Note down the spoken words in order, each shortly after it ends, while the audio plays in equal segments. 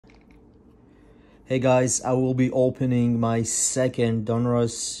Hey guys, I will be opening my second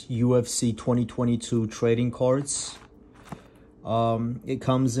Dunruss UFC 2022 trading cards. It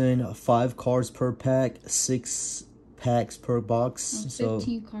comes in 5 cards per pack, 6 packs per box. Oh,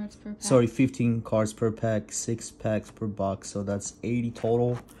 15 cards per pack. Sorry, 15 cards per pack, 6 packs per box. So that's 80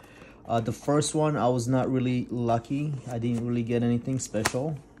 total. The first one, I was not really lucky. I didn't really get anything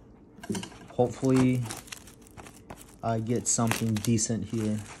special. Hopefully, I get something decent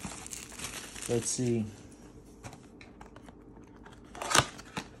here. Let's see.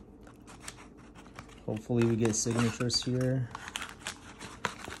 Hopefully we get signatures here.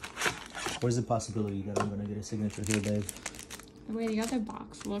 Where's the possibility that I'm gonna get a signature here, babe? The way the other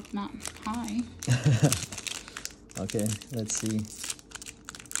box looked, not high. Okay, let's see.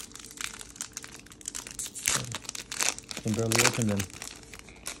 I can barely open them.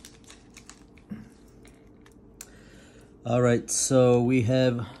 All right, so we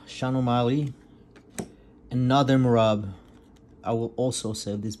have Sean O'Malley, another Marab. I will also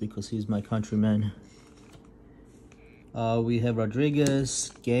save this because he's my countryman. We have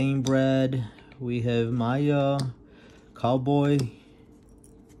Rodriguez, Game Bread. We have Maya, Cowboy,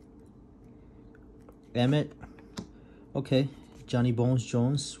 Emmett. Okay, Johnny Bones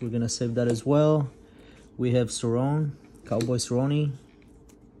Jones. We're gonna save that as well. We have Cerrone, Cowboy Cerrone.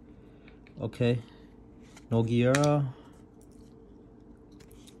 Okay, Nogueira,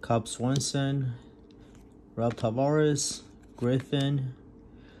 Cobb Swenson, Rob Tavares, Griffin,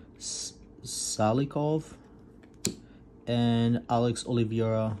 Salikov, and Alex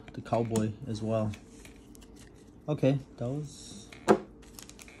Oliveira, the Cowboy as well. Okay, that was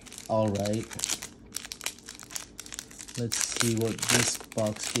all right. Let's see what this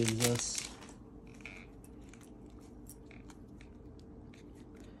box gives us.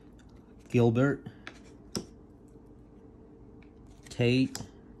 Gilbert, Tate,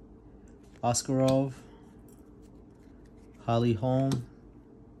 Oscarov, Holly Holm,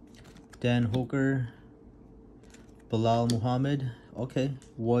 Dan Hooker, Bilal Muhammad. Okay,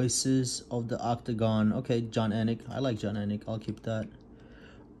 Voices of the Octagon. Okay, John Anik. I like John Anik. I'll keep that.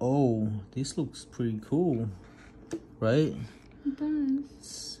 Oh, this looks pretty cool, right? It does.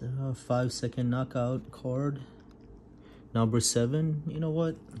 It's a 5-second knockout card. Number 7. You know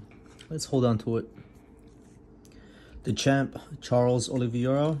what? Let's hold on to it. The champ, Charles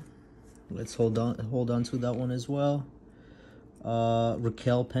Oliveira. Let's hold on to that one as well.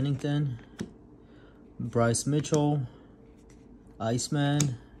 Raquel Pennington, Bryce Mitchell,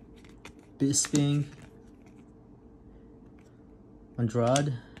 Iceman, Bisping,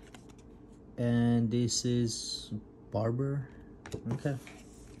 Andrade, and this is Barber. Okay.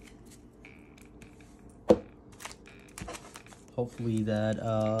 Hopefully that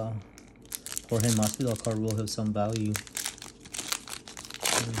Jorge Masvidal card will have some value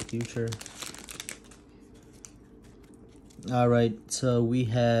in the future. All right, so we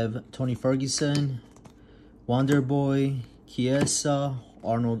have Tony Ferguson, Wonderboy, Chiesa,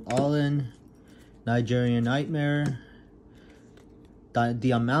 Arnold Allen, Nigerian Nightmare,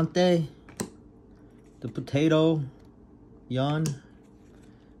 Diamante, the Potato, Jan,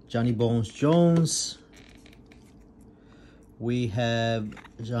 Johnny Bones Jones. We have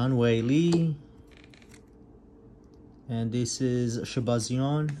John Wei Lee, and this is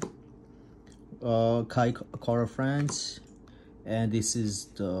Shabazion, Kai Kara France, and this is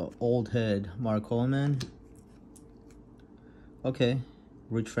the old head, Mark Coleman. Okay,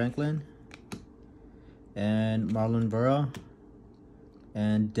 Rich Franklin, and Marlon Vera,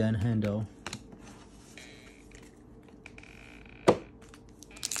 and Dan Hendo.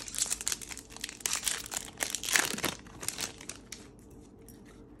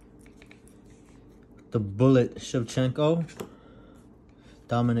 The Bullet Shevchenko,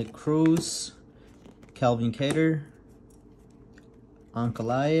 Dominic Cruz, Calvin Kattar,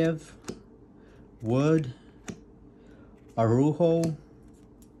 Ankalaev, Wood, Arujo,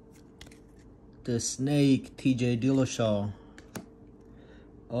 the Snake, TJ Dillashaw.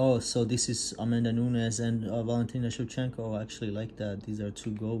 Oh, so this is Amanda Nunes and Valentina Shevchenko. I actually like that. These are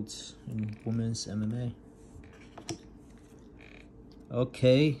 2 GOATs in women's MMA.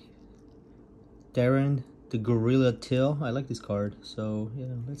 Okay. Darren, the Gorilla Till. I like this card, so yeah,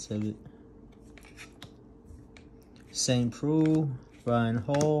 let's save it. St. Preux, Ryan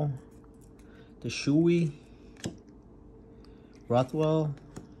Hall, the Shui, Rothwell,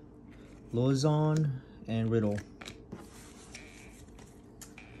 Lozon, and Riddle.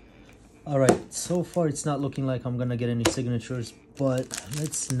 All right, so far it's not looking like I'm gonna get any signatures, but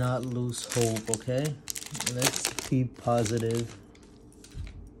let's not lose hope, okay? Let's be positive.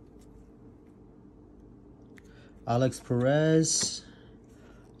 Alex Perez,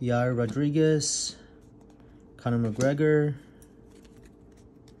 Yair Rodriguez, Conor McGregor,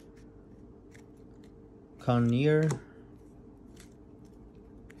 Connier,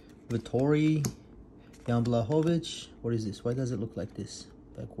 Vittori, Jan Blachowicz. What is this? Why does it look like this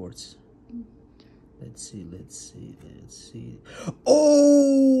backwards? Let's see, let's see, let's see.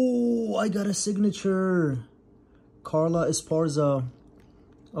 Oh, I got a signature. Carla Esparza.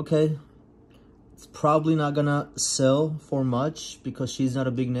 Okay. It's probably not gonna sell for much because she's not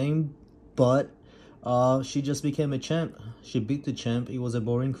a big name, but she just became a champ. She beat the champ. It was a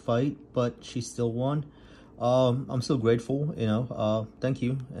boring fight, but she still won. I'm still grateful, you know. Thank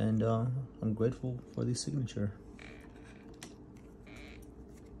you, and I'm grateful for this signature.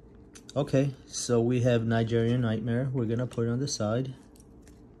 Okay, so we have Nigerian Nightmare. We're gonna put it on the side.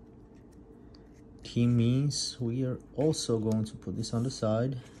 Team means we are also going to put this on the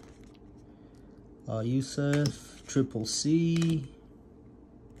side. Yusuf, Triple C,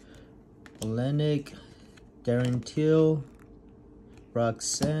 Olenek, Darren Till,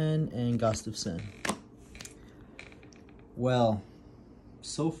 Roxanne, and Gustafsson. Well,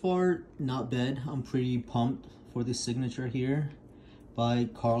 so far not bad. I'm pretty pumped for this signature here by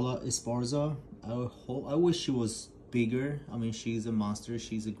Carla Esparza. I wish she was bigger. I mean, she's a monster.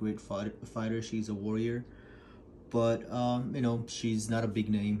 She's a great fighter. She's a warrior. But you know, she's not a big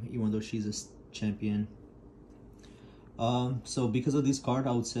name, even though she's a champion. So because of this card,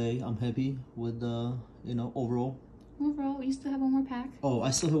 I would say I'm happy with the, you know, overall. Overall, you still have one more pack. Oh, I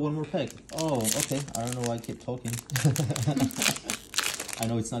still have one more pack. Oh, okay. I don't know why I kept talking. I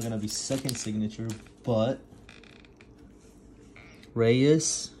know it's not gonna be second signature, but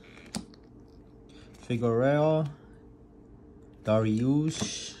Reyes, Figueroa,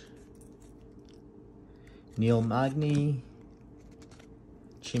 Dariush, Neil Magny,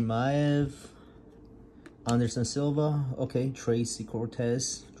 Chimaev, Anderson Silva. Okay, Tracy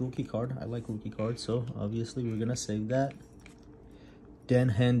Cortez, rookie card. I like rookie cards, so obviously we're gonna save that. Dan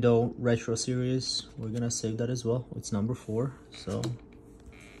Hendo Retro Series, we're gonna save that as well. It's number 4. So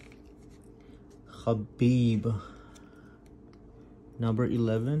Habib, number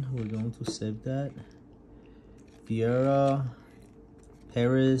 11, we're going to save that. Vieira,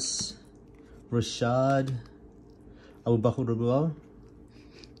 Paris, Rashad, Abu Bakr,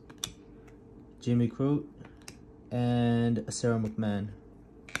 Jimmy Crute, and Sarah McMahon.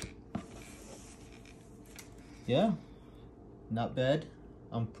 Yeah, not bad.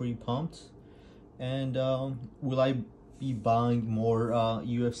 I'm pretty pumped. And will I be buying more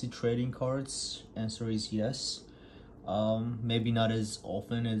UFC trading cards? Answer is yes. Maybe not as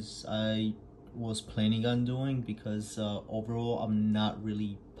often as I was planning on doing, because overall I'm not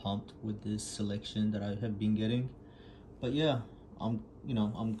really pumped with this selection that I have been getting. But yeah, I'm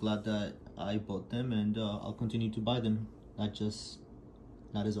glad that I bought them, and I'll continue to buy them, not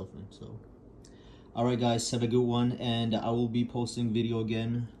as often. So alright guys, have a good one, and I will be posting video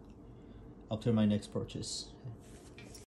again after my next purchase.